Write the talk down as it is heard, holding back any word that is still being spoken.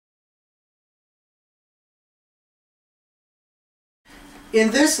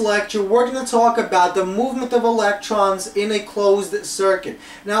In this lecture, we're going to talk about the movement of electrons in a closed circuit.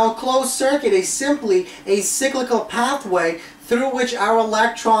 Now, a closed circuit is simply a cyclical pathway through which our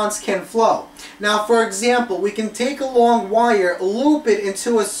electrons can flow. Now, for example, we can take a long wire, loop it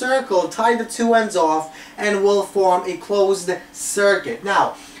into a circle, tie the two ends off, and we'll form a closed circuit.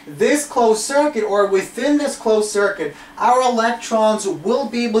 Now, this closed circuit, or within this closed circuit, our electrons will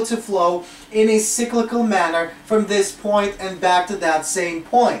be able to flow in a cyclical manner from this point and back to that same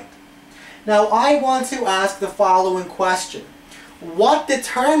point. Now, I want to ask the following question. What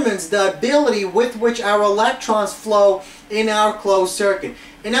determines the ability with which our electrons flow in our closed circuit?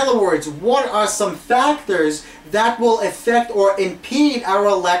 In other words, what are some factors that will affect or impede our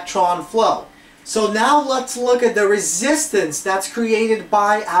electron flow? So now let's look at the resistance that's created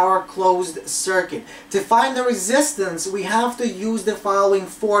by our closed circuit. To find the resistance, we have to use the following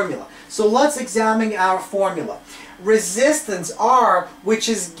formula. So let's examine our formula. Resistance R, which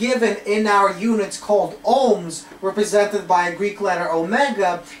is given in our units called ohms, represented by a Greek letter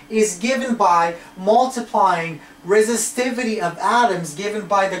omega, is given by multiplying resistivity of atoms, given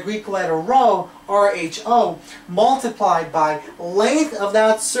by the Greek letter rho, RHO, multiplied by length of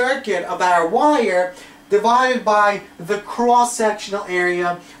that circuit of our wire, divided by the cross-sectional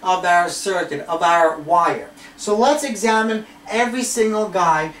area of our circuit, of our wire. So let's examine every single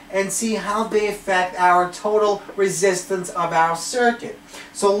guy and see how they affect our total resistance of our circuit.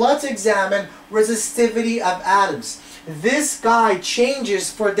 So let's examine resistivity of atoms. This guy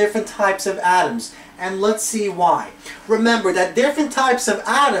changes for different types of atoms, and let's see why. Remember that different types of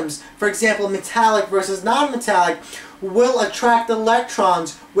atoms, for example metallic versus non-metallic, will attract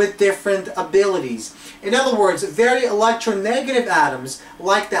electrons with different abilities. In other words, very electronegative atoms,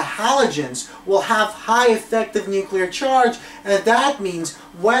 like the halogens, will have high effective nuclear charge, and that means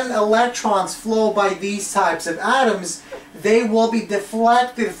when electrons flow by these types of atoms, they will be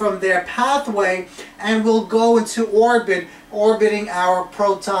deflected from their pathway and will go into orbit, orbiting our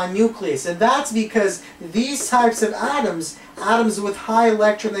proton nucleus. And that's because these types of atoms, atoms with high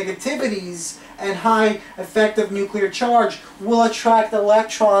electronegativities and high effective nuclear charge, will attract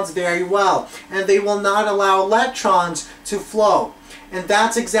electrons very well, and they will not allow electrons to flow. And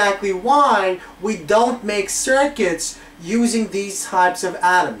that's exactly why we don't make circuits using these types of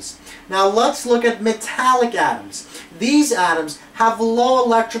atoms. Now let's look at metallic atoms. These atoms have low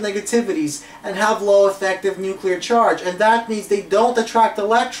electronegativities and have low effective nuclear charge, and that means they don't attract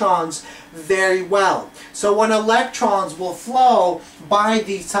electrons very well. So when electrons will flow by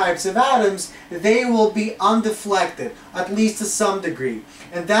these types of atoms, they will be undeflected, at least to some degree.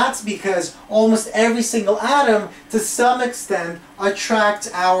 And that's because almost every single atom, to some extent, attracts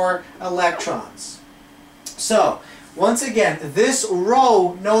our electrons. So, once again, this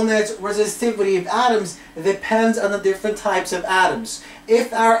rho, known as resistivity of atoms, depends on the different types of atoms.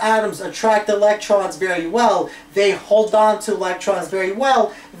 If our atoms attract electrons very well, they hold on to electrons very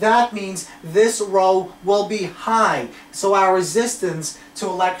well, that means this rho will be high. So our resistance to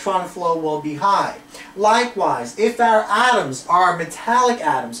electron flow will be high. Likewise, if our atoms, our metallic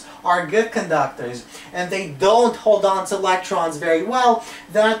atoms, are good conductors and they don't hold on to electrons very well,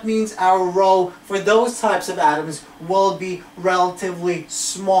 that means our rho for those types of atoms will be relatively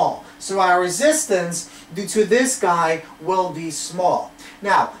small. So our resistance due to this guy will be small.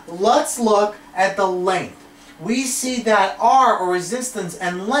 Now, let's look at the length. We see that R, or resistance,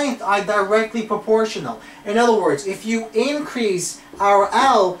 and length are directly proportional. In other words, if you increase our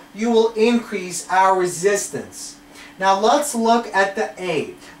L, you will increase our resistance. Now let's look at the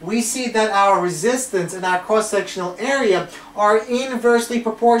A. We see that our resistance and our cross-sectional area are inversely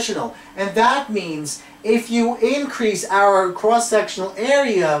proportional. And that means if you increase our cross-sectional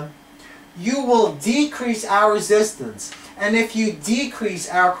area, you will decrease our resistance. And if you decrease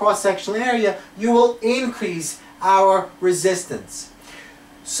our cross-sectional area, you will increase our resistance.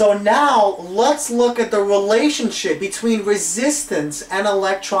 So now let's look at the relationship between resistance and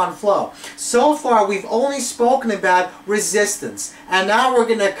electron flow. So far we've only spoken about resistance, and now we're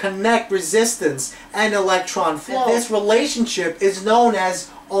going to connect resistance and electron flow. And this relationship is known as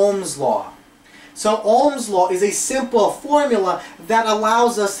Ohm's law. So Ohm's law is a simple formula that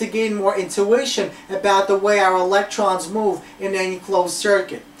allows us to gain more intuition about the way our electrons move in any closed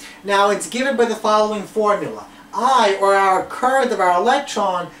circuit. Now it's given by the following formula. I, or our current of our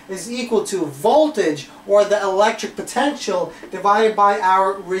electron, is equal to voltage, or the electric potential, divided by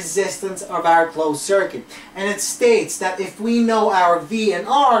our resistance of our closed circuit. And it states that if we know our V and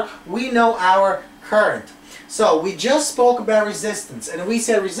R, we know our current. So we just spoke about resistance, and we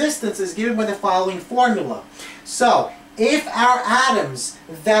said resistance is given by the following formula. So If our atoms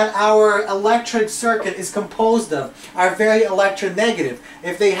that our electric circuit is composed of are very electronegative,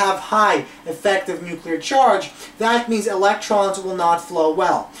 if they have high effective nuclear charge, that means electrons will not flow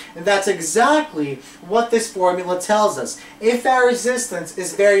well. And that's exactly what this formula tells us. If our resistance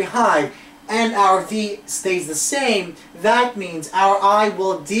is very high and our V stays the same, that means our I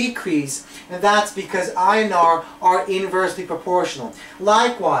will decrease, and that's because I and R are inversely proportional.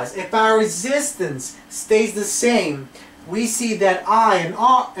 Likewise, if our resistance stays the same, we see that I and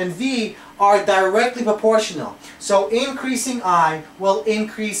R and V are directly proportional. So increasing I will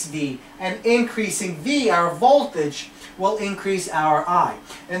increase V, and increasing V, our voltage, will increase our I.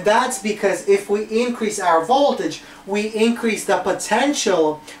 And that's because if we increase our voltage, we increase the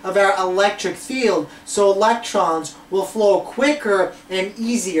potential of our electric field, so electrons will flow quicker and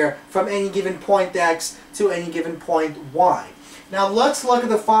easier from any given point X to any given point Y. Now let's look at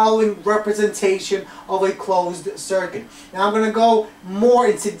the following representation of a closed circuit. Now I'm going to go more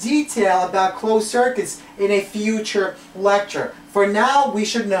into detail about closed circuits in a future lecture. For now, we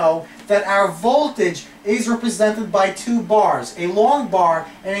should know that our voltage is represented by two bars, a long bar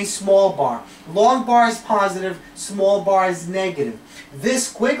and a small bar. Long bar is positive, small bar is negative.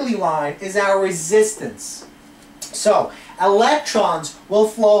 This squiggly line is our resistance. So, electrons will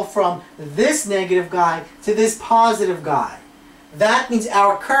flow from this negative guy to this positive guy. That means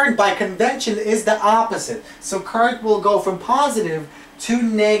our current, by convention, is the opposite. So current will go from positive to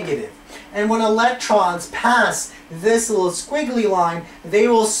negative. And when electrons pass this little squiggly line, they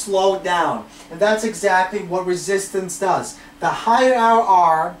will slow down. And that's exactly what resistance does. The higher our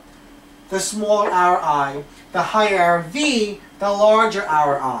R, the smaller our I. The higher our V, the larger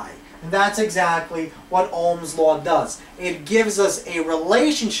our I. And that's exactly what Ohm's law does. It gives us a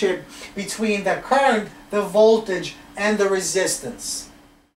relationship between the current, the voltage, and the resistance.